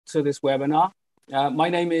to this webinar. My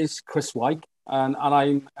name is Chris White, and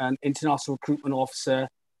I'm an International Recruitment Officer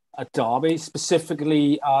at Derby.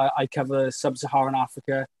 Specifically, I cover Sub-Saharan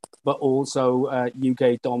Africa, but also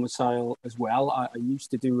UK domicile as well. I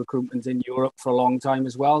used to do recruitment in Europe for a long time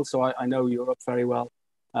as well, so I know Europe very well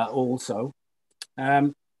also.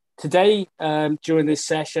 Today, during this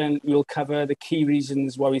session, we'll cover the key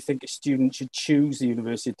reasons why we think a student should choose the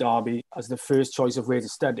University of Derby as the first choice of where to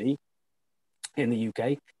study in the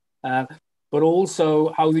UK, but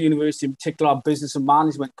also how the university, in particular our business and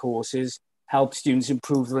management courses, help students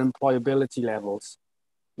improve their employability levels.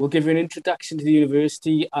 We'll give you an introduction to the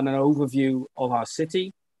university and an overview of our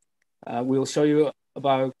city. We'll show you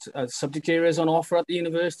about subject areas on offer at the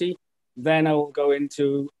university. Then I will go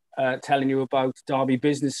into telling you about Derby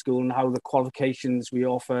Business School and how the qualifications we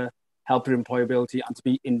offer help your employability and to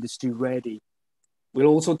be industry ready. We'll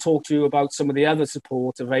also talk to you about some of the other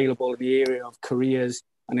support available in the area of careers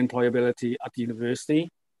and employability at the university.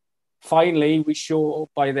 Finally, we're sure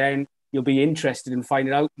by then you'll be interested in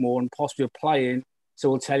finding out more and possibly applying. So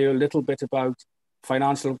we'll tell you a little bit about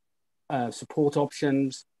financial support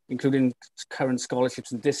options, including current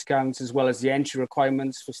scholarships and discounts, as well as the entry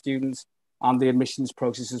requirements for students and the admissions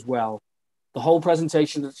process as well. The whole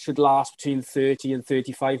presentation should last between 30 and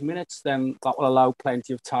 35 minutes, then that will allow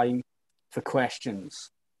plenty of time for questions.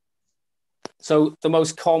 So the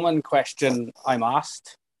most common question I'm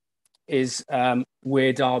asked is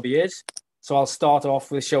where Derby is. So I'll start off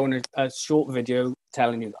with showing a short video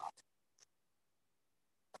telling you that.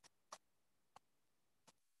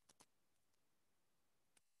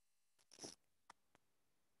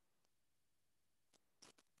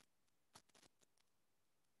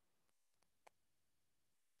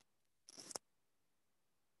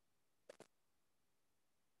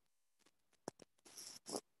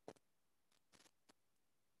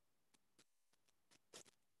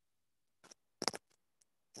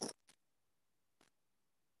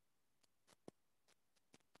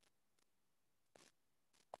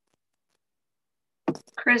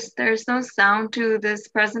 Chris, there's no sound to this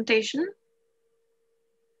presentation.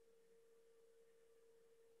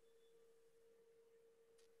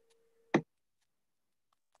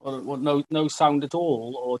 Well, no sound at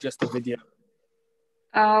all, or just a video?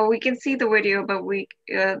 We can see the video, but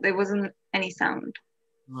there wasn't any sound.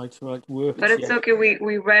 Right, worked. But it's okay.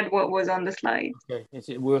 We read what was on the slide. Okay,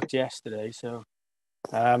 it worked yesterday, so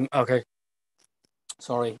okay.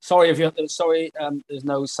 Sorry if there's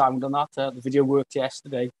no sound on that. The video worked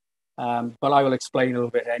yesterday, but I will explain a little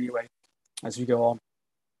bit anyway as we go on.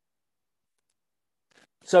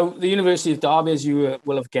 So the University of Derby, as you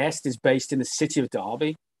will have guessed, is based in the city of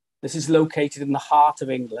Derby. This is located in the heart of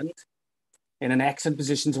England, in an excellent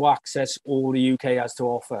position to access all the UK has to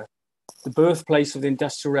offer. The birthplace of the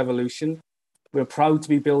Industrial Revolution, we're proud to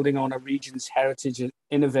be building on a region's heritage,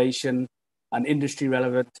 innovation, and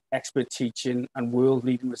industry-relevant expert teaching and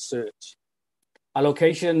world-leading research. Our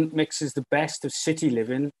location mixes the best of city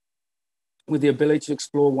living with the ability to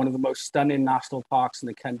explore one of the most stunning national parks in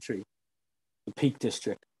the country, the Peak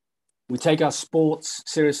District. We take our sports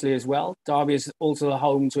seriously as well. Derby is also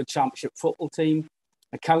home to a championship football team,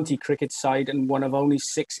 a county cricket side, and one of only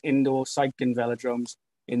 6 indoor cycling velodromes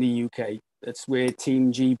in the UK. That's where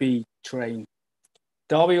Team GB train.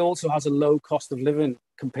 Derby also has a low cost of living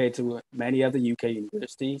compared to many other UK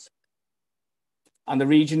universities. And the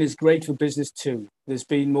region is great for business too. There's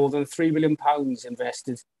been more than £3 billion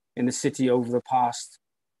invested in the city over the past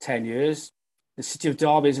 10 years. The city of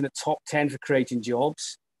Derby is in the top 10 for creating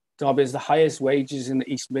jobs. Derby has the highest wages in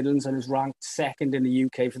the East Midlands and is ranked second in the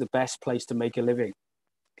UK for the best place to make a living.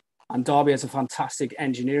 And Derby has a fantastic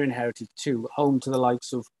engineering heritage too, home to the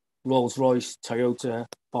likes of Rolls-Royce, Toyota,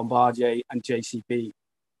 Bombardier, and JCB.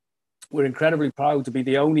 We're incredibly proud to be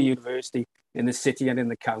the only university in the city and in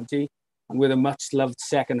the county, and we're a much-loved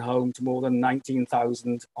second home to more than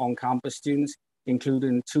 19,000 on-campus students,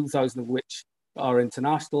 including 2,000 of which are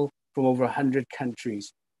international from over 100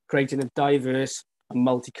 countries, creating a diverse and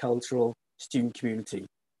multicultural student community.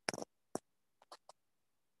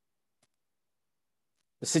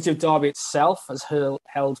 The City of Derby itself has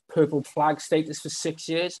held purple flag status for 6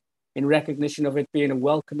 years in recognition of it being a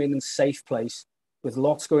welcoming and safe place with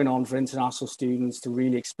lots going on for international students to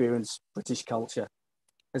really experience British culture.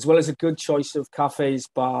 As well as a good choice of cafes,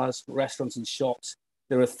 bars, restaurants and shops,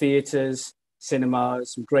 there are theatres,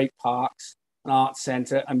 cinemas, some great parks, an arts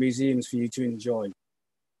centre and museums for you to enjoy.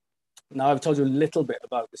 Now I've told you a little bit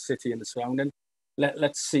about the city and the surrounding.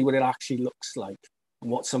 Let's see what it actually looks like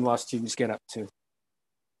and what some of our students get up to.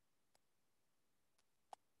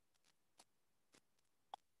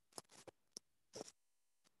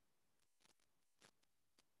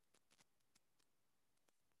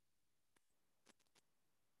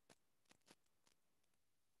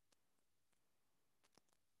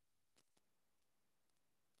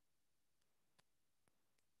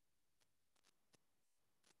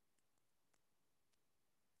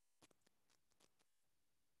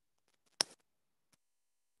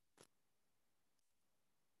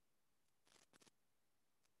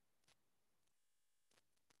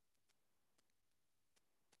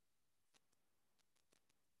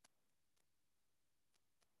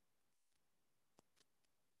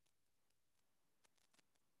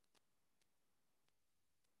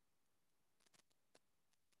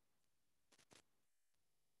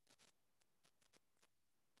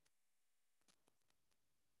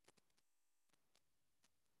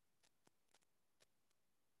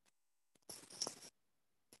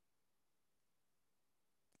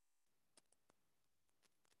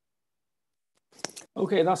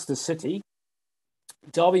 Okay, that's the city.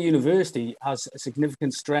 Derby University has a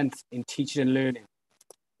significant strength in teaching and learning,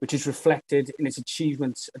 which is reflected in its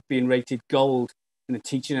achievements at being rated gold in the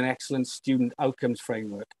Teaching and Excellence Student Outcomes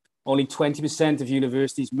Framework. Only 20% of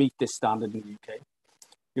universities meet this standard in the UK.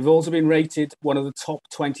 We've also been rated one of the top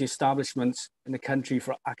 20 establishments in the country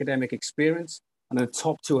for academic experience and in the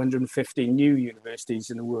top 250 new universities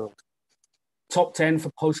in the world. Top 10 for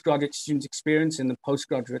postgraduate student experience in the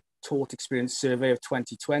Postgraduate Taught Experience Survey of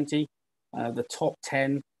 2020, the top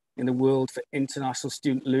 10 in the world for international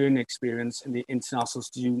student learning experience in the International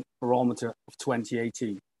Student Barometer of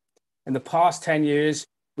 2018. In the past 10 years,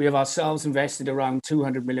 we have ourselves invested around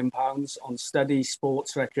 £200 million on study,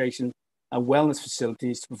 sports, recreation, and wellness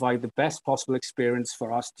facilities to provide the best possible experience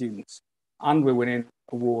for our students. And we're winning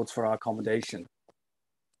awards for our accommodation.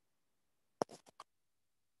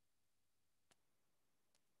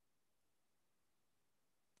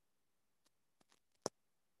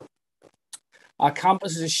 Our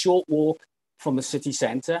campus is a short walk from the city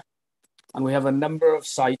centre, and we have a number of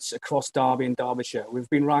sites across Derby and Derbyshire. We've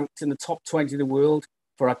been ranked in the top 20 of the world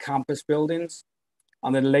for our campus buildings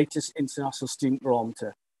and the latest International Student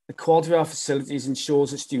Barometer. The quality of our facilities ensures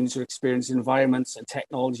that students are experiencing environments and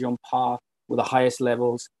technology on par with the highest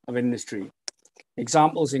levels of industry.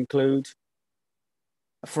 Examples include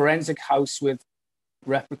a forensic house with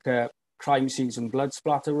replica crime scenes and blood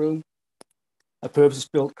splatter room, a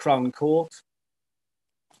purpose-built Crown Court,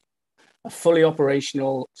 a fully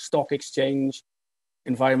operational stock exchange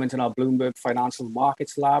environment in our Bloomberg Financial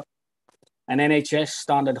Markets Lab, an NHS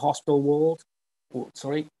standard hospital ward,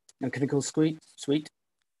 and clinical suite.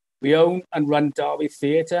 We own and run Derby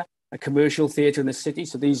Theatre, a commercial theatre in the city.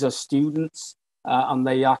 So these are students and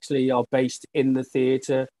they actually are based in the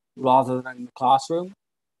theatre rather than the classroom.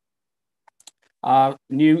 Our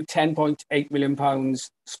new £10.8 million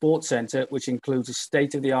sports centre, which includes a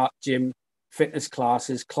state-of-the-art gym, fitness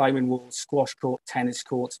classes, climbing walls, squash court, tennis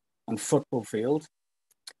courts, and football field.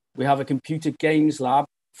 We have a computer games lab,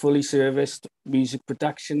 fully serviced music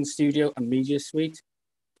production studio and media suite.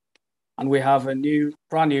 And we have a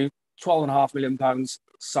brand new £12.5 million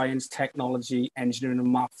science, technology, engineering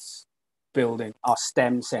and maths building, our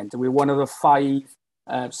STEM centre. We're one of the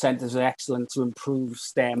 5 centres of excellence to improve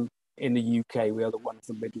STEM in the UK. We are the one of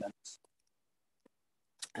the Midlands.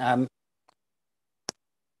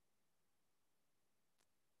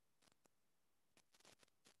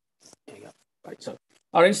 Right, so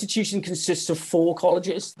our institution consists of 4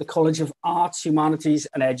 colleges: the College of Arts, Humanities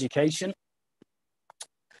and Education,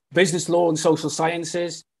 Business Law and Social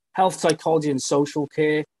Sciences, Health Psychology and Social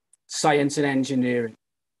Care, Science and Engineering.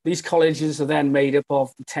 These colleges are then made up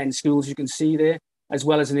of the 10 schools you can see there, as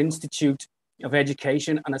well as an Institute of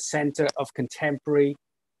Education and a Centre of Contemporary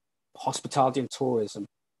Hospitality and Tourism.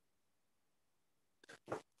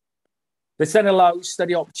 This then allows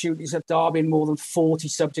study opportunities at Derby in more than 40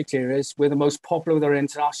 subject areas, where the most popular with our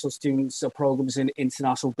international students are programs in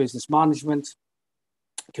international business management,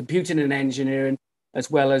 computing and engineering, as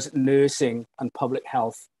well as nursing and public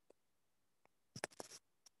health.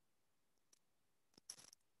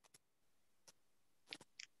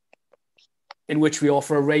 In which we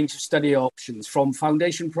offer a range of study options from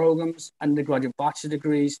foundation programs, undergraduate bachelor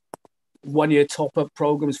degrees, 1-year top-up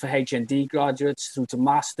programs for HND graduates through to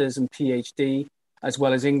masters and PhD, as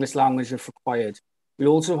well as English language if required. We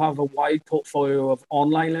also have a wide portfolio of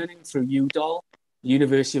online learning through UDOL,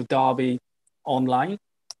 University of Derby Online.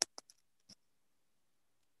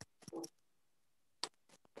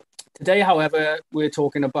 Today, however, we're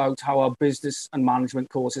talking about how our business and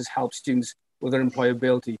management courses help students with their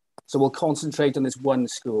employability. So we'll concentrate on this one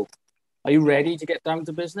school. Are you ready to get down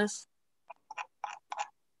to business?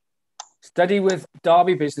 Study with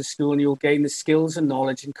Derby Business School and you'll gain the skills and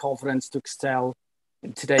knowledge and confidence to excel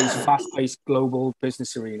in today's fast-paced global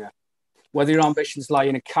business arena. Whether your ambitions lie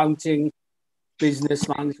in accounting, business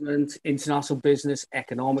management, international business,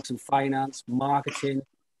 economics and finance, marketing,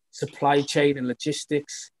 supply chain and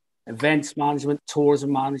logistics, events management,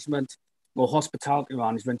 tourism management, or hospitality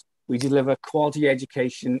management, we deliver quality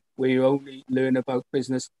education where you only learn about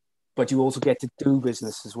business, but you also get to do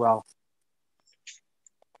business as well.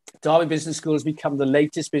 Derby Business School has become the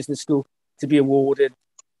latest business school to be awarded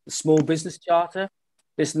the Small Business Charter.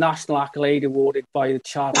 This national accolade awarded by the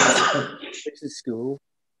Charter Business School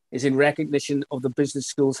is in recognition of the business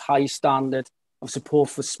school's high standard of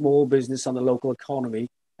support for small business and the local economy,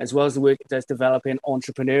 as well as the work it does developing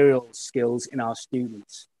entrepreneurial skills in our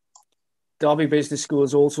students. Derby Business School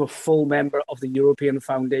is also a full member of the European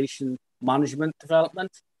Foundation Management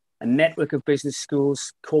Development, a network of business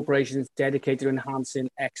schools, corporations dedicated to enhancing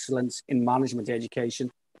excellence in management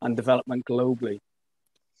education and development globally.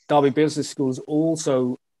 Derby Business School is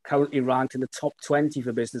also currently ranked in the top 20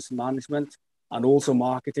 for business management and also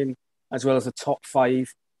marketing, as well as the top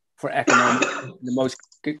 5 for economics in the most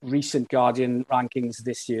recent Guardian rankings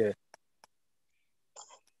this year.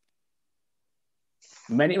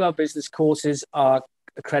 Many of our business courses are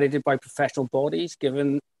accredited by professional bodies,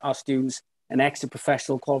 giving our students an extra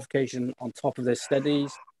professional qualification on top of their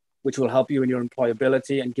studies, which will help you in your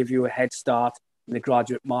employability and give you a head start in the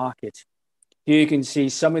graduate market. Here you can see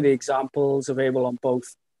some of the examples available on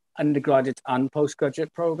both undergraduate and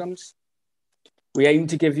postgraduate programs. We aim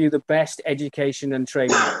to give you the best education and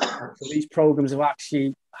training. So these programs have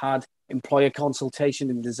actually had employer consultation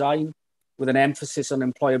and design with an emphasis on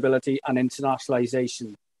employability and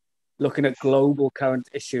internationalization, looking at global current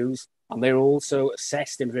issues, and they're also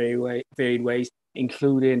assessed in varied ways,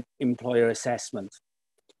 including employer assessment.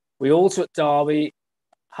 We also at Derby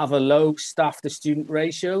have a low staff to student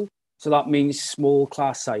ratio, so that means small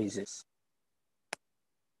class sizes.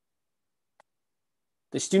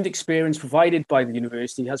 The student experience provided by the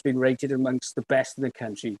university has been rated amongst the best in the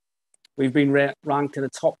country. We've been ranked in the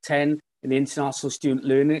top 10 in the International Student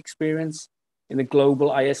Learning Experience in the Global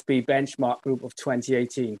ISB Benchmark Group of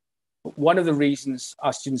 2018. But one of the reasons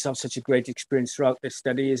our students have such a great experience throughout their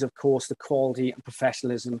study is, of course, the quality and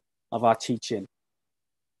professionalism of our teaching.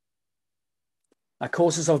 Our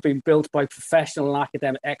courses have been built by professional and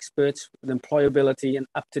academic experts with employability and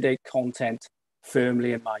up-to-date content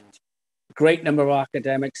firmly in mind. A great number of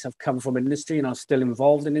academics have come from industry and are still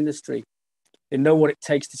involved in industry. They know what it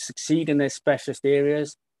takes to succeed in their specialist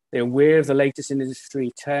areas. They're aware of the latest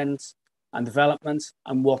industry trends and developments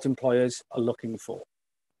and what employers are looking for.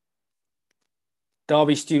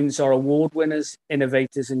 Derby students are award winners,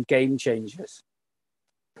 innovators, and game changers.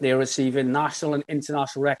 They are receiving national and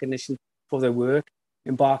international recognition for their work,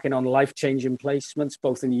 embarking on life-changing placements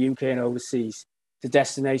both in the UK and overseas to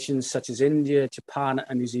destinations such as India, Japan,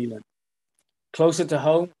 and New Zealand. Closer to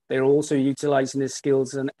home, they're also utilising their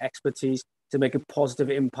skills and expertise to make a positive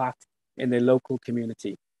impact in their local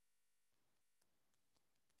community.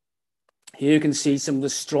 Here you can see some of the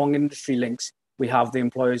strong industry links we have with the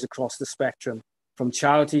employers across the spectrum, from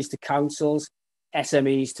charities to councils,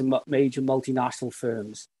 SMEs to major multinational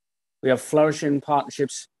firms. We have flourishing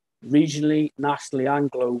partnerships regionally, nationally, and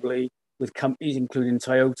globally with companies including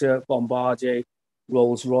Toyota, Bombardier,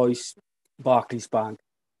 Rolls-Royce, Barclays Bank.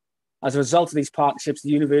 As a result of these partnerships, the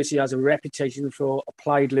university has a reputation for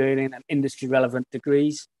applied learning and industry-relevant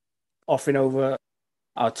degrees, offering over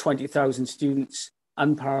our 20,000 students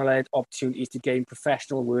unparalleled opportunities to gain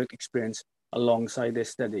professional work experience alongside their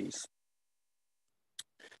studies.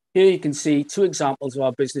 Here you can see 2 examples of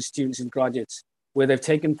our business students and graduates where they've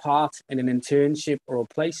taken part in an internship or a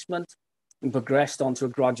placement and progressed onto a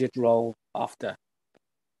graduate role after.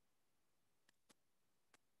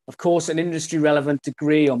 Of course, an industry-relevant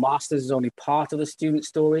degree or master's is only part of the student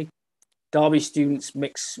story. Derby students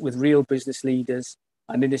mix with real business leaders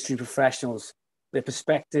and industry professionals, their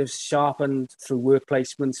perspectives sharpened through work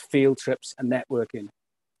placements, field trips, and networking.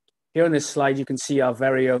 Here on this slide, you can see our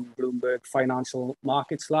very own Bloomberg Financial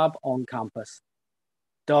Markets Lab on campus.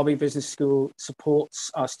 Derby Business School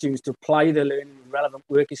supports our students to apply their learning with relevant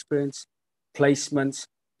work experience, placements,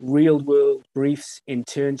 real-world briefs,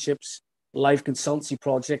 internships, live consultancy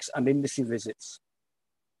projects, and industry visits.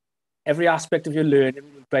 Every aspect of your learning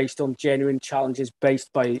is based on genuine challenges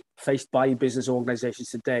faced by business organizations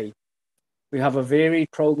today. We have a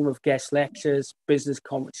varied program of guest lectures, business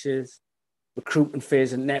conferences, recruitment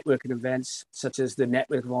fairs, and networking events, such as the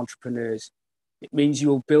Network of Entrepreneurs. It means you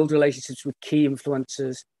will build relationships with key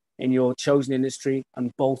influencers in your chosen industry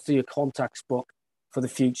and bolster your contacts book for the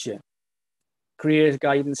future. Career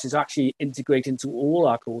guidance is actually integrated into all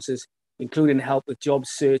our courses, including help with job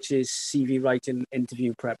searches, CV writing,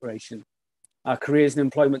 interview preparation. Our Careers and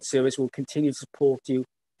Employment Service will continue to support you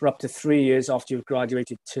for up to 3 years after you've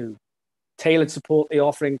graduated too. Tailored support they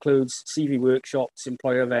offer includes CV workshops,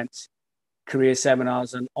 employer events, career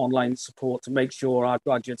seminars, and online support to make sure our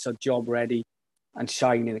graduates are job ready and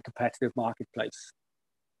shine in a competitive marketplace.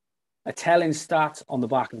 A telling stat on the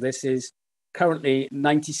back of this is currently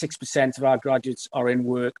 96% of our graduates are in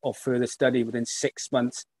work or further study within 6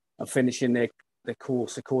 months of finishing their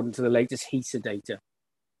course, according to the latest HESA data.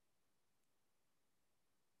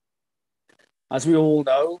 As we all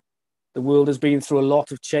know, the world has been through a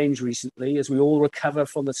lot of change recently. As we all recover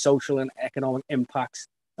from the social and economic impacts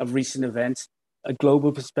of recent events, a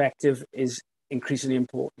global perspective is increasingly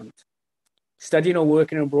important. Studying or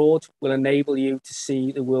working abroad will enable you to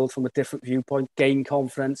see the world from a different viewpoint, gain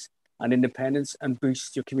confidence and independence, and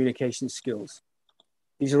boost your communication skills.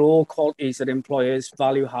 These are all qualities that employers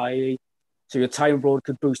value highly, So your time abroad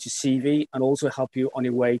could boost your CV and also help you on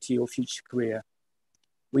your way to your future career.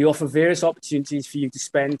 We offer various opportunities for you to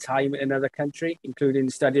spend time in another country, including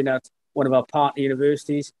studying at one of our partner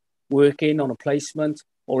universities, working on a placement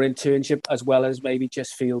or internship, as well as maybe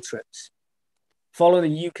just field trips.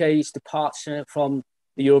 Following the UK's departure from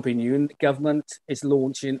the European Union, the government is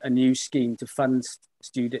launching a new scheme to fund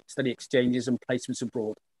study exchanges and placements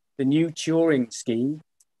abroad. The new Turing scheme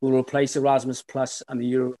will replace Erasmus Plus and the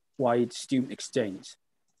Euro-wide student exchange.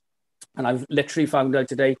 And I've literally found out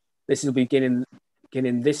today this will be beginning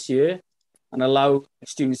this year and allow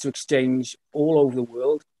students to exchange all over the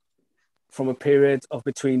world from a period of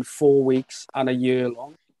between 4 weeks and a year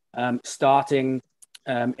long, starting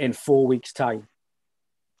in 4 weeks' time.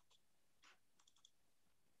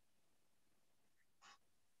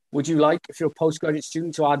 Would you like, if you're a postgraduate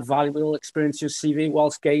student, to add valuable experience to your CV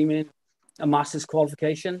whilst gaining a master's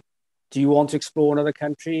qualification? Do you want to explore another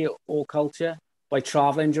country or culture by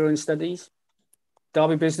traveling during studies?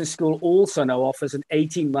 Derby Business School also now offers an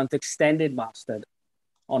 18-month extended master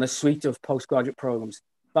on a suite of postgraduate programs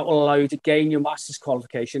that will allow you to gain your master's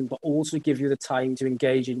qualification, but also give you the time to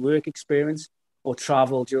engage in work experience or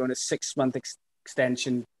travel during a 6-month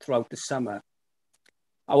extension throughout the summer.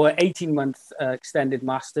 Our 18-month extended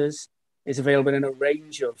masters is available in a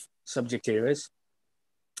range of subject areas.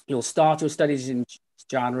 You'll start your studies in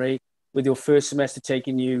January with your first semester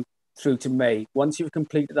taking you through to May. Once you've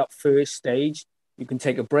completed that first stage, you can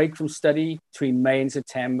take a break from study between May and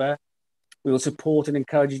September. We will support and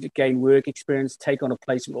encourage you to gain work experience, take on a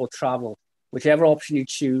placement or travel. Whichever option you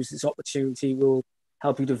choose, this opportunity will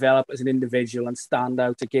help you develop as an individual and stand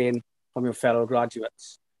out again from your fellow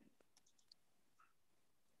graduates.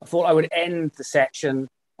 I thought I would end the section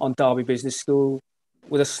on Derby Business School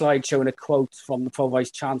with a slide showing a quote from the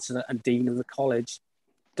Pro-Vice-Chancellor and Dean of the College,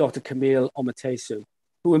 Dr. Camille Omotesu,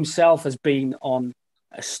 who himself has been on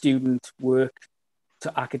a student work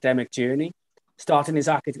to academic journey, starting his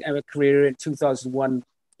academic career in 2001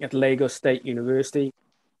 at Lagos State University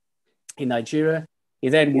in Nigeria. He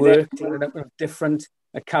then worked in a number of different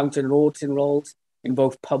accounting and auditing roles in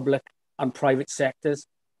both public and private sectors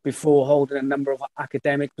before holding a number of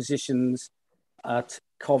academic positions at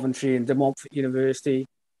Coventry and De Montfort University,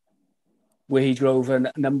 where he drove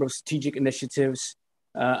a number of strategic initiatives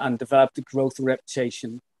and developed a growth and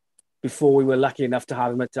reputation before we were lucky enough to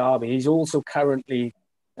have him at Derby. He's also currently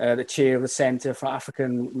the chair of the Centre for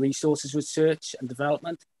African Resources Research and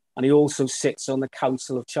Development, and he also sits on the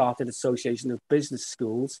Council of Chartered Association of Business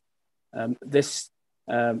Schools. This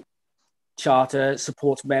charter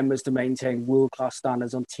supports members to maintain world-class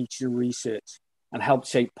standards on teaching and research and help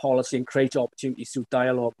shape policy and create opportunities through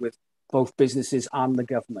dialogue with both businesses and the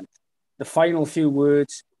government. The final few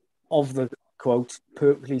words of the quote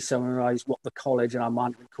perfectly summarise what the college and our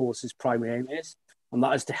management course's primary aim is, and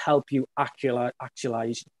that is to help you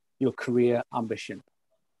actualise your career ambition.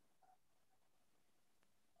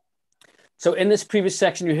 So in this previous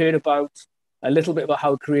section, you heard about a little bit about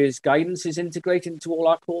how careers guidance is integrated into all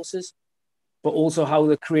our courses, but also how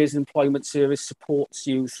the Careers and Employment Service supports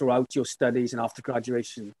you throughout your studies and after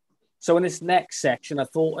graduation. So in this next section, I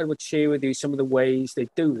thought I would share with you some of the ways they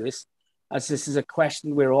do this, as this is a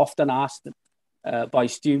question we're often asked by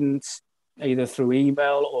students, either through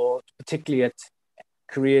email or particularly at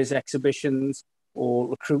careers exhibitions or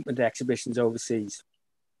recruitment exhibitions overseas.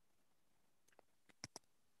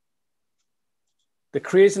 The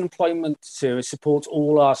Careers and Employment Service supports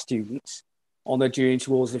all our students on their journey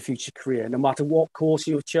towards their future career. No matter what course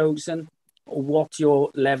you've chosen or what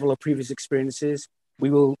your level of previous experience is,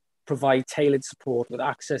 we will provide tailored support with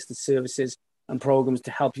access to services and programs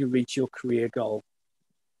to help you reach your career goal.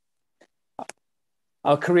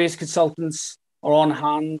 Our careers consultants are on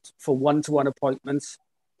hand for one-to-one appointments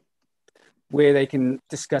where they can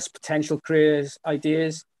discuss potential careers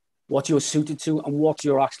ideas, what you're suited to, and what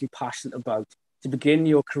you're actually passionate about to begin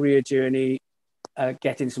your career journey,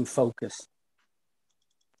 getting some focus.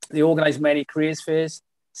 They organise many careers fairs,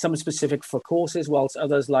 some specific for courses, whilst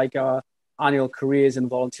others, like our annual careers and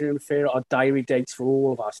volunteering fair, are diary dates for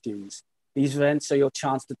all of our students. These events are your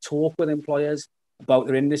chance to talk with employers about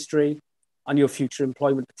their industry and your future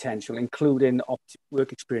employment potential, including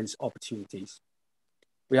work experience opportunities.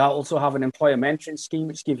 We also have an employer mentoring scheme,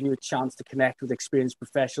 which gives you a chance to connect with experienced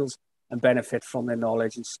professionals and benefit from their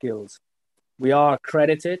knowledge and skills. We are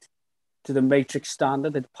accredited to the Matrix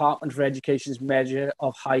standard, the Department for Education's measure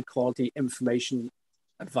of high quality information,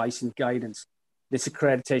 advice and guidance. This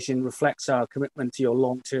accreditation reflects our commitment to your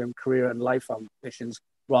long-term career and life ambitions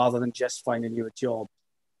rather than just finding you a job.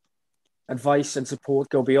 Advice and support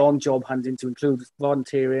go beyond job hunting to include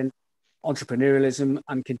volunteering, entrepreneurialism,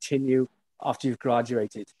 and continue after you've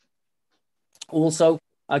graduated. Also,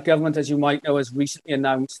 our government, as you might know, has recently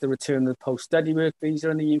announced the return of the post-study work visa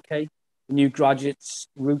in the UK. The new graduates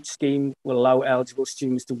route scheme will allow eligible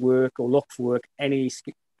students to work or look for work any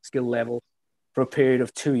skill level for a period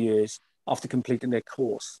of 2 years after completing their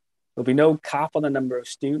course. There'll be no cap on the number of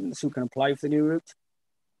students who can apply for the new route,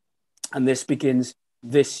 and this begins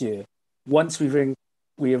this year. Once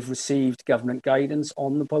we have received government guidance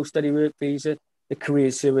on the post-study work visa, the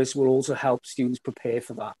Careers Service will also help students prepare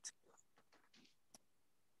for that.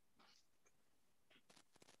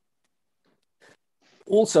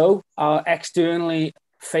 Also, our externally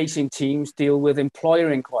facing teams deal with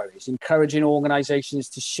employer inquiries, encouraging organisations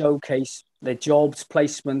to showcase their jobs,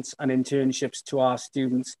 placements and internships to our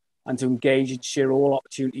students and to engage and share all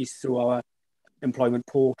opportunities through our employment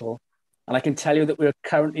portal. And I can tell you that we're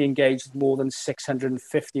currently engaged with more than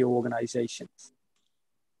 650 organisations.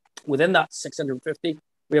 Within that 650,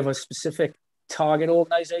 we have a specific target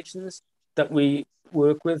organisations that we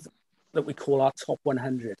work with that we call our top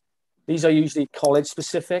 100. These are usually college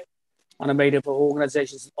specific and are made up of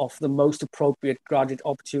organisations that offer the most appropriate graduate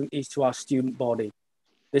opportunities to our student body.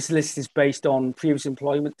 This list is based on previous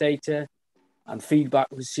employment data and feedback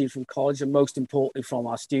received from college, and most importantly from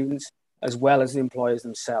our students, as well as the employers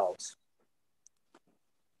themselves.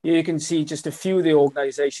 Here you can see just a few of the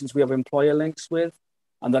organisations we have employer links with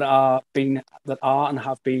and that are and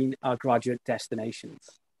have been our graduate destinations.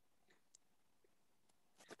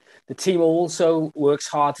 The team also works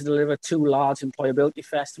hard to deliver 2 large employability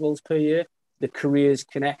festivals per year, the Careers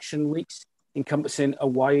Connection Weeks, encompassing a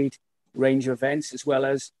wide range of events, as well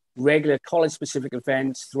as regular college-specific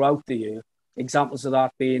events throughout the year. Examples of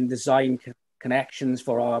that being Design Connections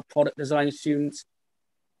for our product design students,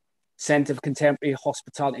 Centre for Contemporary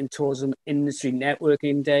Hospitality and Tourism Industry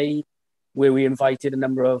Networking Day, where we invited a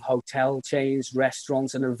number of hotel chains,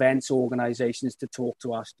 restaurants and events organisations to talk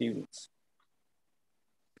to our students.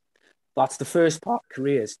 That's the first part,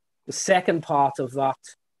 careers. The second part of that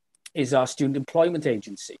is our student employment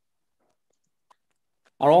agency.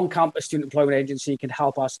 Our on-campus student employment agency can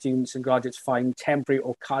help our students and graduates find temporary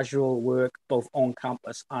or casual work, both on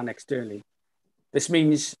campus and externally. This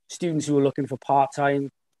means students who are looking for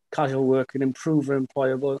part-time, casual work can improve their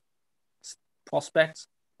employable prospects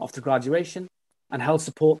after graduation and help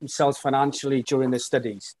support themselves financially during their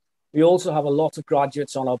studies. We also have a lot of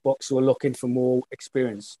graduates on our books who are looking for more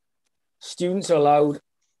experience. Students are allowed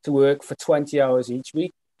to work for 20 hours each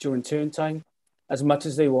week during term time, as much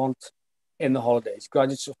as they want in the holidays.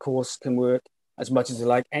 Graduates, of course, can work as much as they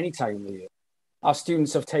like any time of the year. Our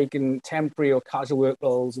students have taken temporary or casual work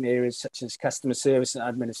roles in areas such as customer service and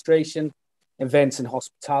administration, events and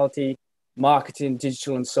hospitality, marketing,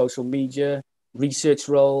 digital and social media, research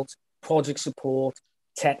roles, project support,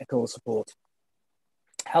 technical support,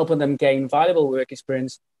 helping them gain valuable work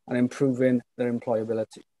experience and improving their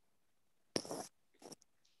employability.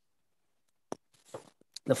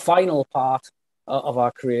 The final part of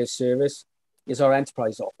our careers service is our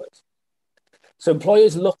enterprise offers. So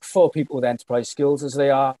employers look for people with enterprise skills as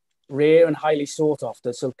they are rare and highly sought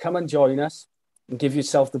after. So come and join us and give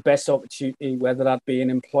yourself the best opportunity, whether that be in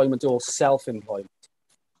employment or self-employment.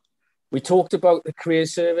 We talked about the career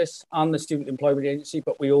service and the student employment agency,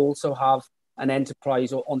 but we also have an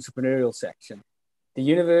enterprise or entrepreneurial section. The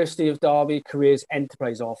University of Derby Careers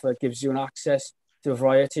Enterprise offer gives you an access to a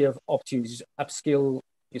variety of opportunities to upskill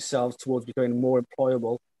yourselves towards becoming more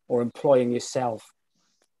employable or employing yourself.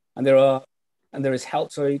 And there is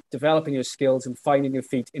help developing your skills and finding your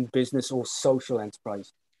feet in business or social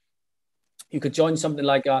enterprise. You could join something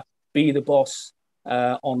like a Be the Boss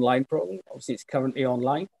online program. Obviously, it's currently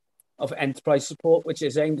online, of enterprise support, which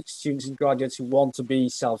is aimed at students and graduates who want to be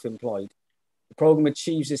self-employed. The program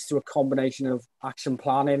achieves this through a combination of action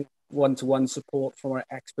planning, one-to-one support from our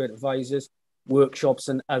expert advisors, workshops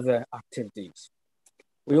and other activities.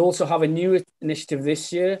 We also have a new initiative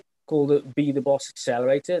this year called the Be the Boss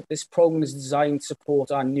Accelerator. This program is designed to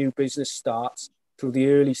support our new business starts through the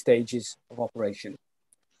early stages of operation.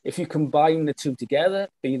 If you combine the two together,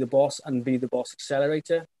 Be the Boss and Be the Boss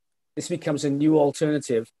Accelerator, this becomes a new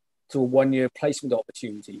alternative to a one-year placement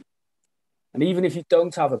opportunity. And even if you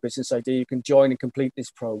don't have a business idea, you can join and complete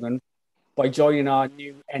this program by joining our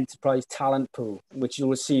new enterprise talent pool, in which you'll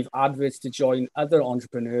receive adverts to join other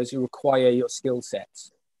entrepreneurs who require your skill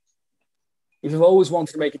sets. If you've always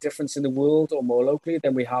wanted to make a difference in the world or more locally,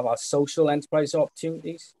 then we have our social enterprise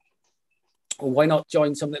opportunities. Or why not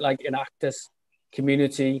join something like Enactus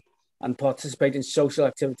Community and participate in social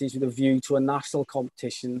activities with a view to a national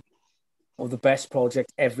competition of the best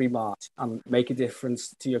project every March and make a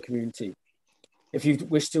difference to your community. If you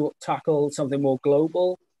wish to tackle something more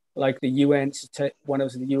global, like the one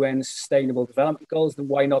of the UN Sustainable Development Goals, then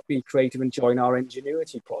why not be creative and join our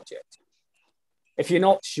Ingenuity project? If you're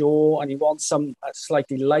not sure and you want a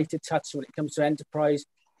slightly lighter touch when it comes to enterprise,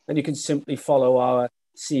 then you can simply follow our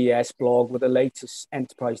CES blog with the latest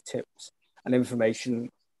enterprise tips and information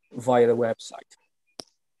via the website.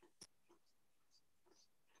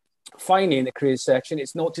 Finally, in the careers section,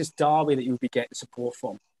 it's not just Derby that you'll be getting support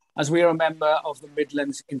from. As we are a member of the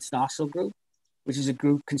Midlands International Group, which is a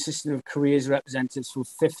group consisting of careers representatives from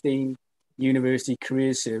 15 university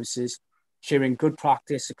careers services, sharing good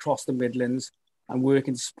practice across the Midlands and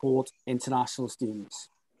working to support international students.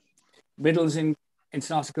 Midlands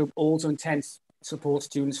International Group also intends to support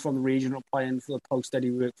students from the region applying for the post-study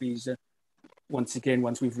work visa, once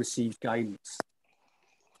we've received guidance.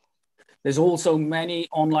 There's also many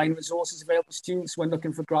online resources available to students when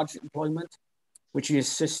looking for graduate employment, which we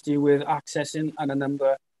assist you with accessing, and a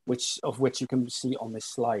number of which you can see on this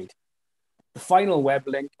slide. The final web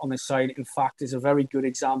link on this side, in fact, is a very good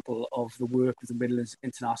example of the work of the Midlands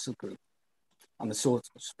International Group and the sort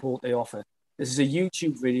of support they offer. This is a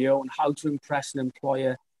YouTube video on how to impress an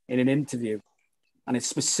employer in an interview, and it's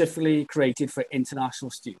specifically created for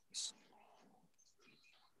international students.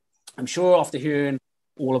 I'm sure after hearing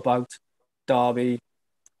all about Derby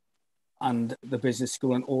and the business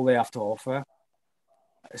school and all they have to offer,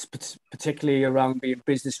 particularly around being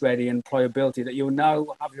business ready and employability, that you'll now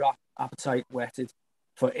have your appetite whetted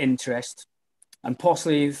for interest and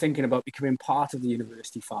possibly thinking about becoming part of the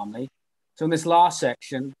university family. So in this last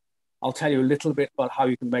section, I'll tell you a little bit about how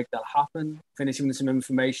you can make that happen, finishing with some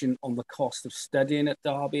information on the cost of studying at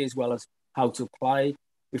Derby, as well as how to apply.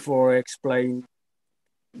 Before I explain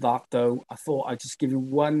that though, I thought I'd just give you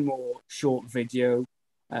one more short video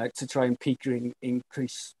to try and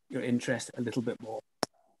increase your interest a little bit more.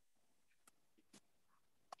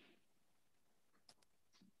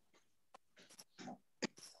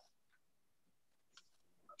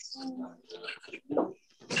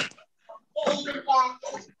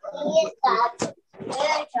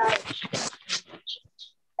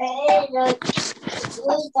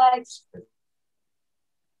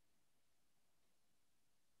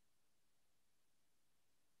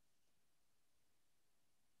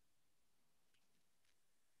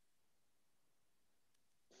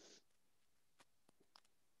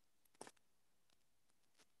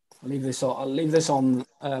 I'll leave this on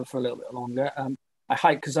for a little bit longer. I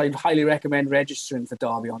highly recommend registering for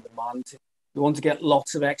Derby On Demand. We want to get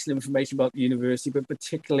lots of excellent information about the university, but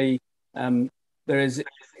particularly there is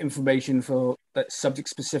information for subject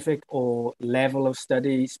specific or level of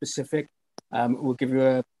study specific. We'll give you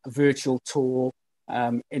a virtual tour,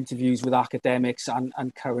 interviews with academics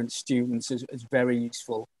and current students is very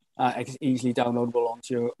useful. It's easily downloadable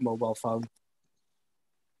onto your mobile phone.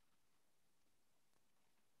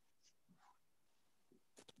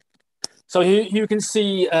 So here you can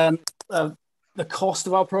see the cost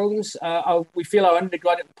of our programs. We feel our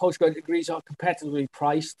undergraduate and postgraduate degrees are competitively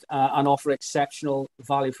priced and offer exceptional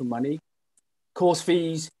value for money. Course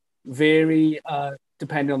fees vary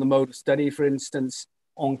depending on the mode of study. For instance,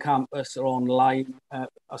 on campus or online are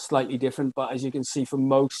slightly different, but as you can see, for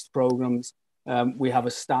most programs, we have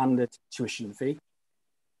a standard tuition fee.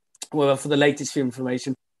 Well, for the latest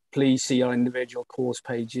information, please see our individual course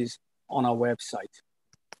pages on our website.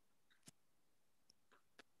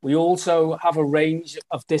 We also have a range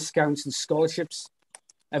of discounts and scholarships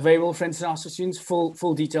available for international students.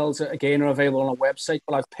 Full details, again, are available on our website,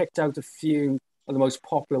 but I've picked out a few of the most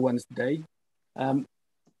popular ones today.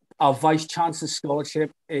 Our Vice Chancellor Scholarship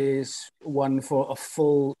is one for a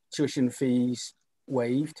full tuition fees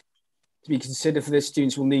waived. To be considered for this,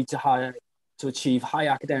 students will need to achieve high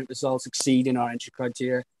academic results exceeding our entry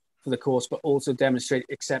criteria for the course, but also demonstrate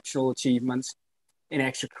exceptional achievements in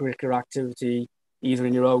extracurricular activity, either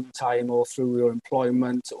in your own time or through your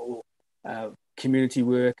employment or community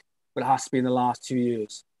work, but it has to be in the last 2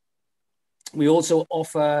 years. We also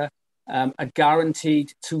offer a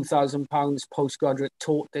guaranteed £2,000 postgraduate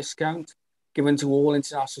taught discount given to all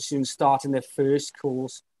international students starting their first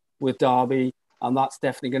course with Derby, and that's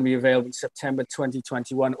definitely going to be available in September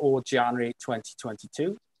 2021 or January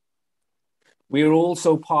 2022. We are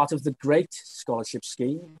also part of the GREAT Scholarship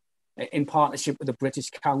Scheme. In partnership with the British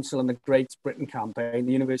Council and the Great Britain Campaign,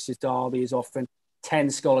 the University of Derby is offering 10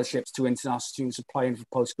 scholarships to international students applying for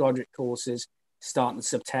postgraduate courses starting in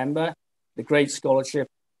September. The Great Scholarship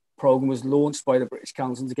Programme was launched by the British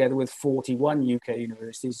Council together with 41 UK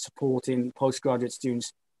universities supporting postgraduate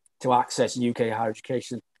students to access UK higher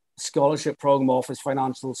education. The scholarship programme offers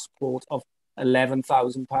financial support of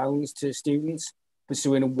 £11,000 to students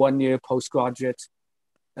pursuing a one-year postgraduate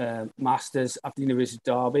Masters at the University of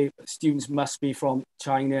Derby. Students must be from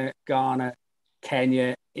China, Ghana,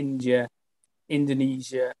 Kenya, India,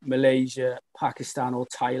 Indonesia, Malaysia, Pakistan, or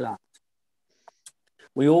Thailand.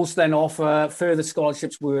 We also then offer further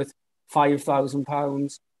scholarships worth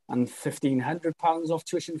 £5,000 and £1,500 off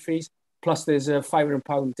tuition fees. Plus, there's a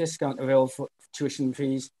 £500 discount available for tuition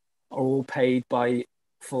fees, are all paid by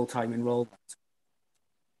full-time enrolment.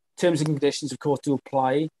 Terms and conditions, of course, do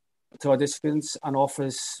apply to our disciplines and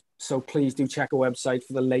offers, so please do check our website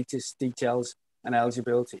for the latest details and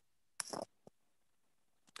eligibility.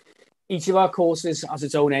 Each of our courses has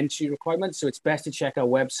its own entry requirements, so it's best to check our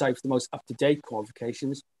website for the most up-to-date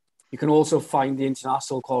qualifications. You can also find the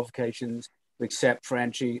international qualifications we accept for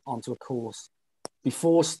entry onto a course.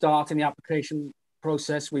 Before starting the application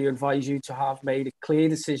process, we advise you to have made a clear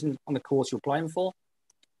decision on the course you're applying for.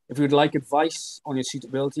 If you would like advice on your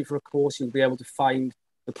suitability for a course, you'll be able to find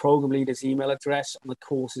the program leader's email address on the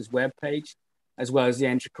course's webpage, as well as the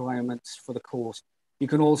entry requirements for the course. You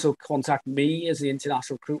can also contact me as the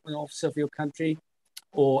International Recruitment Officer for your country,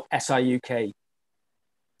 or SIUK.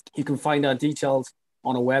 You can find our details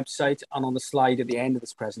on our website and on the slide at the end of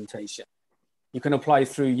this presentation. You can apply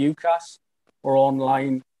through UCAS or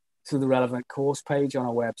online through the relevant course page on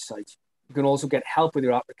our website. You can also get help with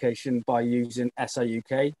your application by using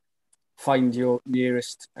SIUK. Find your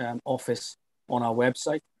nearest office on our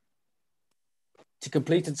website. To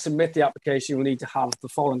complete and submit the application, you'll need to have the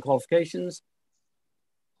following qualifications.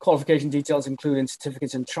 Qualification details including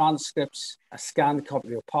certificates and transcripts, a scanned copy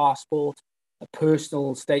of your passport, a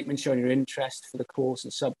personal statement showing your interest for the course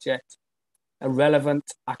and subject, a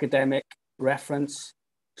relevant academic reference.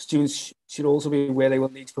 Students should also be aware they will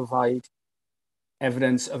need to provide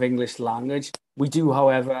evidence of English language. We do,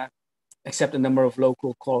 however, accept a number of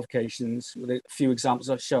local qualifications, with a few examples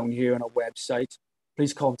are shown here on our website.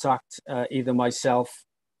 Please contact either myself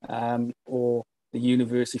or the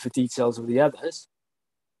university for details of the others.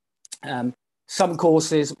 Some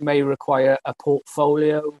courses may require a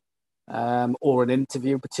portfolio or an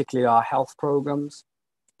interview, particularly our health programs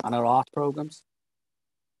and our art programs.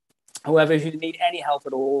 However, if you need any help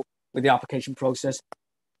at all with the application process,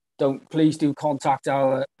 please do contact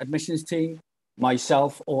our admissions team,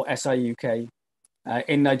 myself, or SIUK.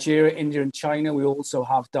 In Nigeria, India, and China, we also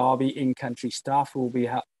have Derby in-country staff who will be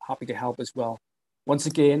happy to help as well. Once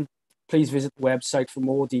again, please visit the website for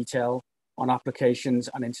more detail on applications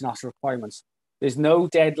and international requirements. There's no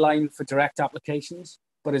deadline for direct applications,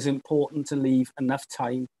 but it's important to leave enough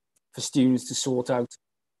time for students to sort out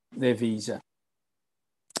their visa.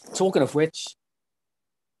 Talking of which,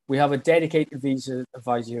 we have a dedicated visa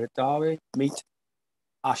advisor here at Derby. Meet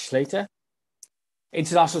Ash Slater.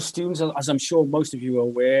 International students, as I'm sure most of you are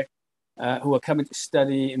aware, who are coming to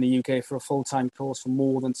study in the UK for a full-time course for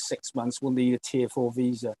more than 6 months will need a Tier 4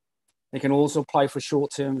 visa. They can also apply for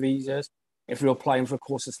short-term visas if you're applying for a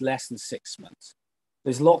course that's less than 6 months.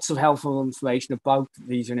 There's lots of helpful information about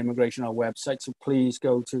visa and immigration on our website, so please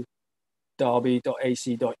go to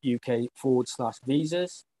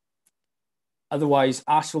derby.ac.uk/visas. Otherwise,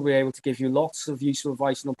 Ash will be able to give you lots of useful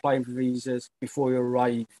advice on applying for visas before you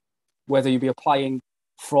arrive, whether you be applying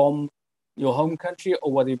from your home country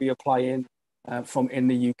or whether you be applying from in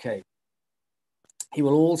the UK. He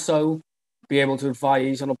will also be able to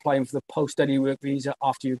advise on applying for the post-study work visa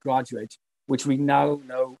after you graduate, which we now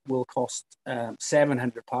know will cost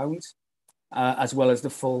 £700, as well as the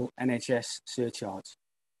full NHS surcharge.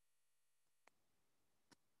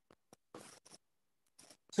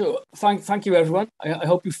 So thank you, everyone. I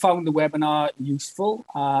hope you found the webinar useful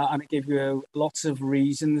and it gave you lots of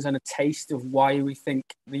reasons and a taste of why we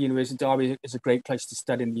think the University of Derby is a great place to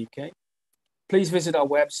study in the UK. Please visit our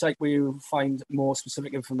website where you will find more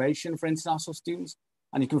specific information for international students,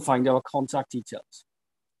 and you can find our contact details.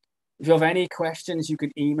 If you have any questions, you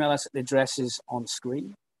can email us at the addresses on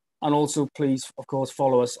screen. And also, please, of course,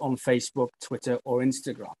 follow us on Facebook, Twitter, or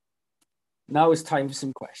Instagram. Now it's time for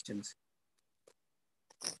some questions.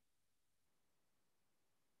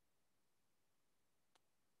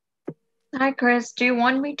 Hi, Chris. Do you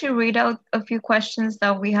want me to read out a few questions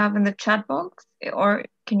that we have in the chat box, or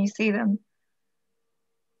can you see them?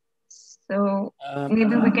 So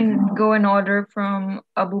maybe we can go in order from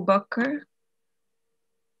Abu Bakr.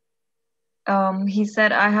 He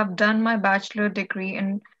said, I have done my bachelor degree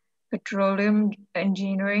in petroleum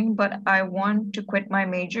engineering, but I want to quit my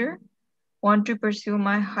major, want to pursue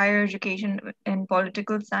my higher education in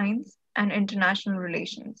political science and international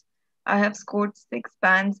relations. I have scored 6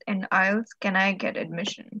 bands in IELTS. Can I get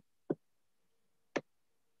admission?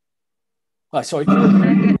 Sorry. Can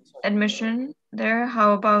I get admission there?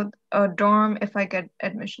 How about a dorm if I get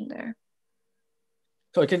admission there?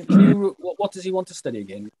 So can you, what does he want to study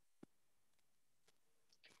again?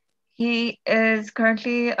 He is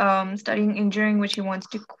currently studying engineering, which he wants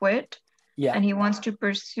to quit, Yeah. and he wants to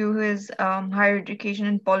pursue his higher education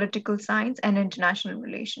in political science and international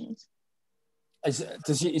relations.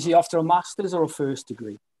 Is he after a master's or a first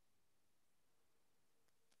degree?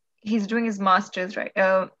 He's doing his master's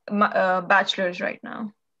bachelor's right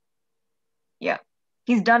now. Yeah,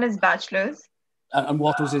 he's done his bachelor's And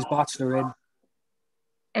what was his bachelor in?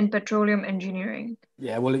 in petroleum engineering.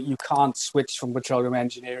 Yeah, well, you can't switch from petroleum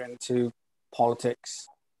engineering to politics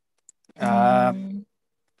Mm,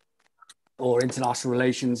 or international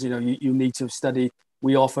relations. You need to have studied.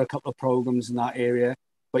 We offer a couple of programs in that area,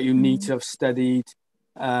 but you need mm. to have studied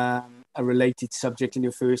a related subject in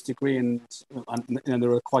your first degree. And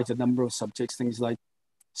there are quite a number of subjects, things like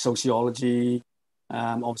sociology,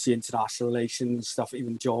 obviously international relations, stuff,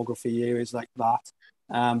 even geography, areas like that.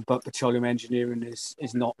 But petroleum engineering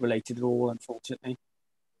is not related at all, unfortunately.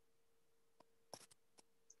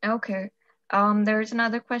 Okay. There's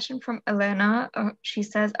another question from Elena. She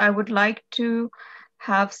says, I would like to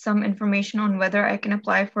have some information on whether I can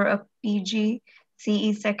apply for a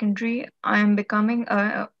PGCE secondary. I am becoming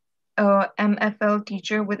a MFL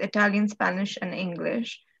teacher with Italian, Spanish, and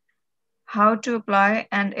English. How to apply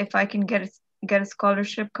and if I can get a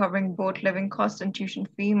scholarship covering both living costs and tuition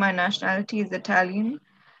fee. My nationality is Italian,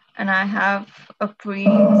 and I have a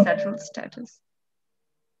pre-settled status.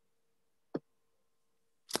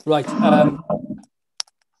 Right.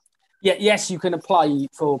 Yeah. Yes, you can apply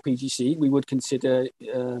for PGC. We could consider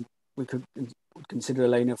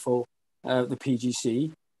Elena for the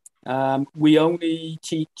PGC. We only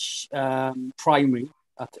teach primary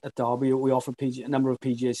at Derby. We offer a number of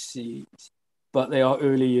PGCs, but they are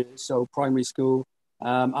early years, so primary school,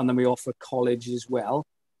 and then we offer college as well.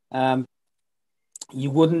 You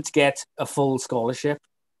wouldn't get a full scholarship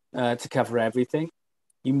to cover everything.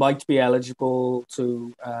 You might be eligible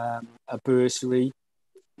to a bursary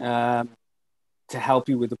to help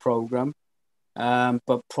you with the program,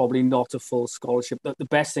 but probably not a full scholarship. The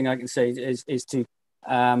best thing I can say is to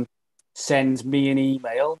send me an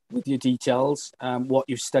email with your details, what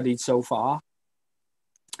you've studied so far,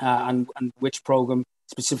 and which program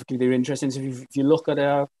specifically they're interested in. So if you look at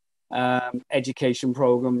our education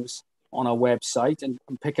programs on our website and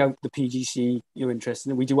pick out the PGC you're interested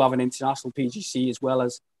in, we do have an international PGC as well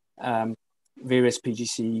as various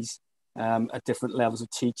PGCs at different levels of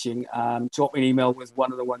teaching. Drop me an email with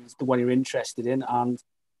the one you're interested in, and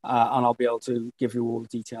I'll be able to give you all the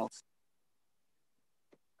details.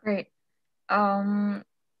 Great.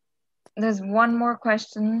 There's one more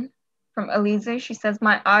question from Elise. She says,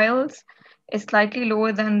 my IELTS is slightly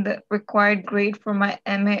lower than the required grade for my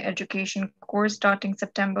MA education course starting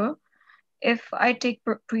September. If I take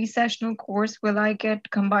pre-sessional course, will I get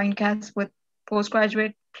combined CAS with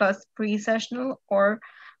postgraduate plus pre-sessional, or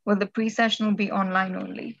will the pre-sessional be online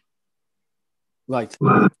only? Right.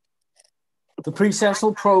 The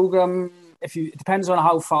pre-sessional program, it depends on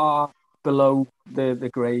how far below the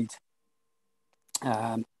grade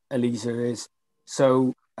Elisa is.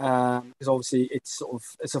 So because obviously it's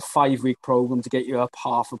a 5-week program to get you up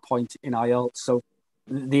half a point in IELTS. So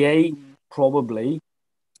the aim probably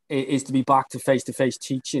is to be back to face-to-face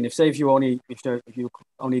teaching. If you only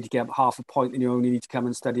need to get up half a point, then you only need to come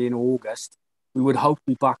and study in August. We would hope to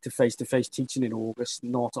be back to face-to-face teaching in August,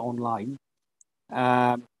 not online.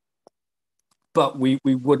 But we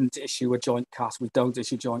wouldn't issue a joint CAS. We don't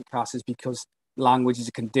issue joint CASs because language is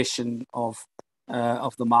a condition of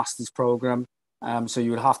the master's program. So you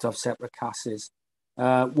would have to have separate CASs.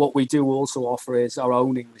 What we do also offer is our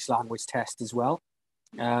own English language test as well,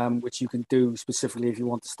 which you can do specifically if you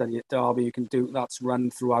want to study at Derby. You can do that's run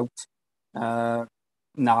throughout now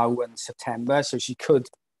and September. So she could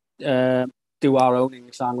do our own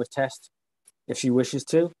English language test if she wishes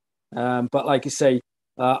to. But like I say,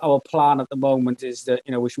 our plan at the moment is that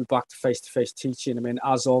we should be back to face teaching. I mean,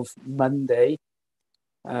 as of Monday,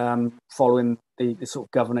 following the sort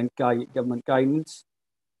of government guidance,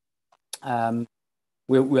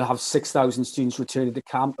 we'll have 6,000 students returning to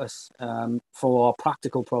campus for our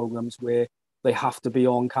practical programs where they have to be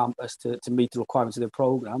on campus to meet the requirements of the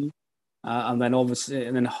program. And then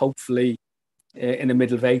hopefully in the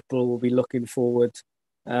middle of April, we'll be looking forward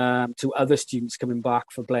to other students coming back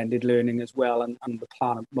for blended learning as well. And the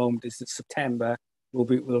plan at the moment is that September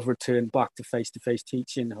we'll return back to face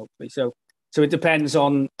teaching, hopefully. So it depends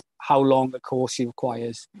on how long the course she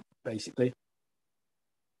requires, basically.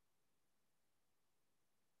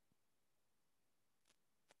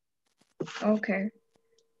 Okay.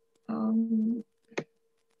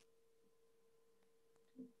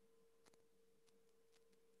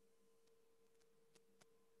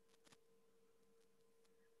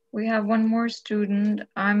 We have one more student.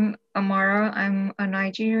 I'm Amara. I'm a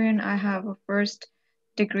Nigerian. I have a first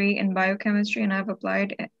degree in biochemistry and I've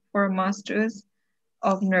applied for a master's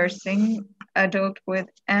of nursing, adult with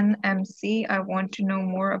NMC. I want to know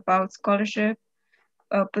more about scholarship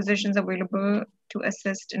positions available to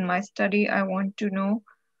assist in my study. I want to know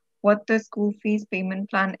what the school fees payment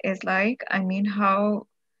plan is like. I mean, how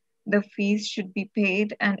the fees should be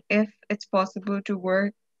paid and if it's possible to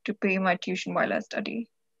work to pay my tuition while I study.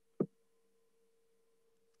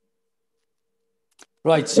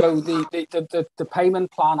 Right. So the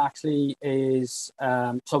payment plan actually is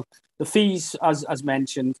so the fees, as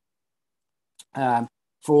mentioned,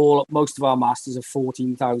 for most of our masters are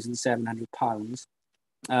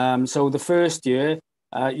 £14,700. So the first year,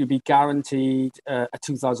 you'd be guaranteed a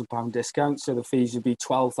 £2,000 discount. So the fees would be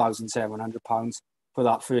 £12,700 for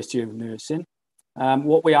that first year of nursing.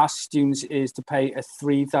 What we ask students is to pay a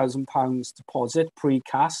 £3,000 deposit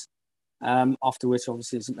pre-CAS, after which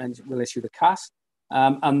obviously as mentioned, we'll issue the CAS.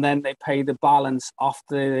 And then they pay the balance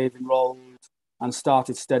after they've enrolled and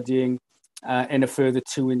started studying in a further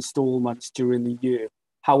 2 installments during the year.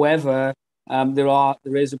 However,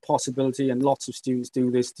 there is a possibility, and lots of students do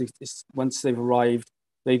this, once they've arrived,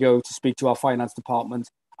 they go to speak to our finance department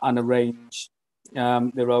and arrange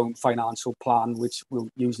their own financial plan, which will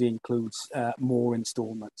usually includes more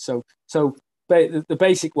installments. So the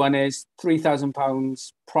basic one is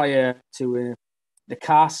 £3,000 prior to the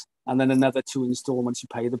CAS, and then another 2 installments you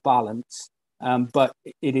pay the balance. But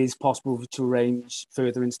it is possible to arrange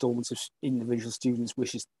further installments if individual students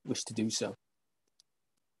wish to do so.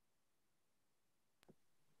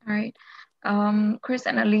 All right. Chris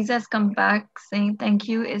and Aliza has come back saying thank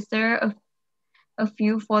you. Is there a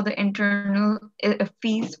few for the internal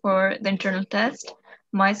fees for the internal test?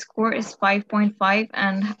 My score is 5.5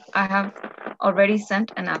 and I have already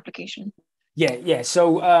sent an application. Yeah.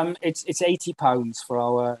 So it's £80 for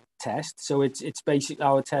our test. So it's basically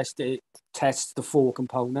our test. It tests the 4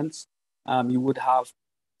 components. You would have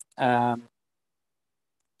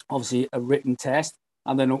obviously a written test,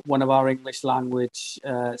 and then one of our English language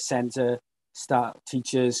centre staff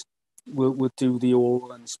teachers will do the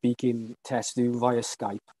oral and speaking test via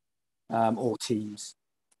Skype or Teams.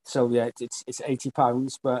 So yeah, it's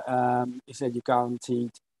 £80, but you said you're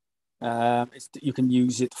guaranteed. You can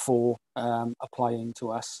use it for applying to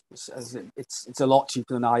us. It's a lot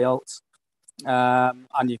cheaper than IELTS,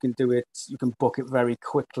 and you can do it. You can book it very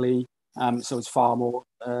quickly, so it's far more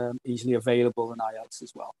easily available than IELTS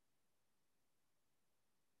as well.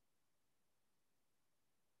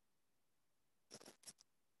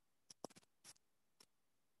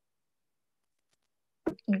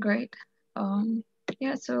 Great.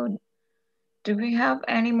 Yeah, so do we have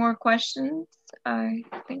any more questions? I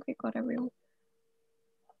think we got everyone.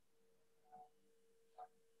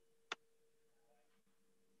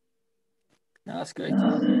 Yeah, that's great.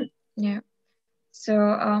 Yeah.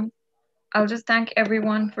 So I'll just thank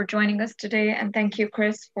everyone for joining us today, and thank you,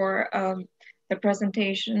 Chris, for the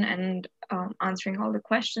presentation and answering all the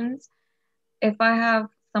questions. If I have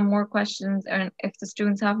some more questions, and if the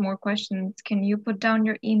students have more questions, can you put down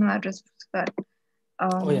your email address so that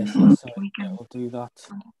Oh yes, we can... I'll do that.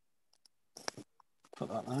 Put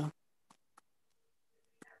that now.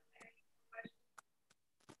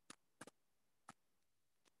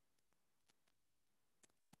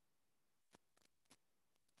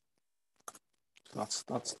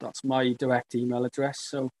 That's my direct email address.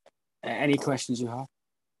 So any questions you have?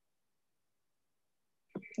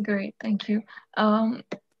 Great, thank you.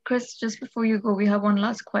 Chris, just before you go, we have one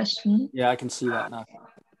last question. Yeah, I can see that now.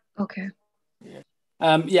 Okay.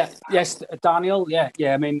 Yes, Daniel. Yeah.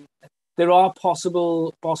 I mean, there are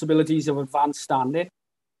possibilities of advanced standing.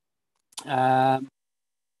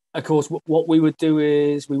 Of course, what we would do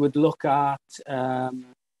is we would look at the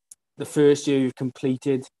first year you've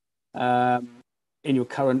completed in your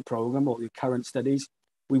current program or your current studies.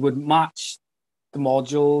 We would match the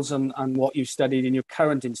modules and what you've studied in your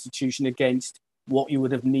current institution against what you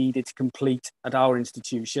would have needed to complete at our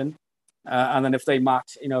institution. And then if they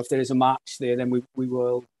match, if there is a match there, then we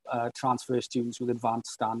will transfer students with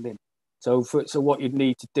advanced standing. So what you'd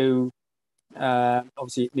need to do,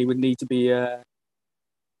 obviously it would need to be a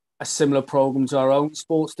similar program to our own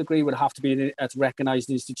sports degree. It would have to be at a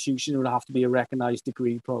recognised institution. It would have to be a recognised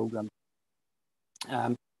degree program.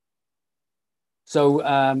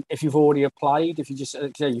 So if you've already applied, if you just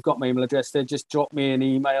you've got my email address there, just drop me an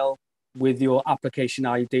email with your application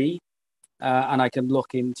ID, and I can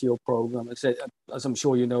look into your program. As I'm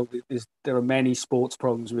sure you know, there are many sports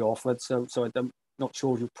programs we offered. So I'm not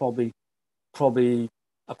sure if you've probably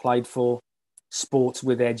applied for sports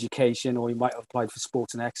with education, or you might have applied for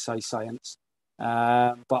sports and exercise science.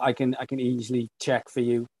 But I can easily check for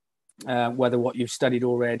you whether what you've studied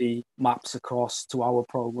already maps across to our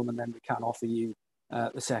program, and then we can offer you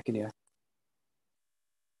the second year.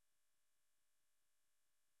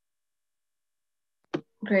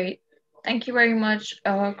 Great. Thank you very much,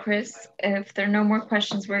 Chris. If there are no more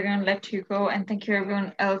questions, we're going to let you go. And thank you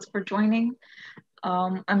everyone else for joining.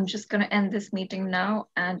 I'm just going to end this meeting now.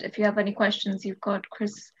 And if you have any questions, you've got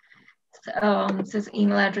Chris'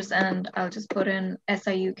 email address, and I'll just put in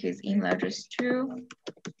SIUK's email address too.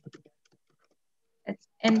 It's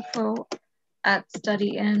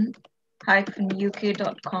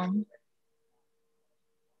info@studyin-uk.com.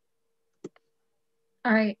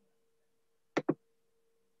 All right.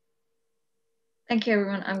 Thank you,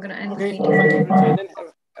 everyone. I'm going to end this meeting. Thank you for attending.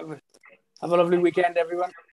 Have a lovely weekend, everyone.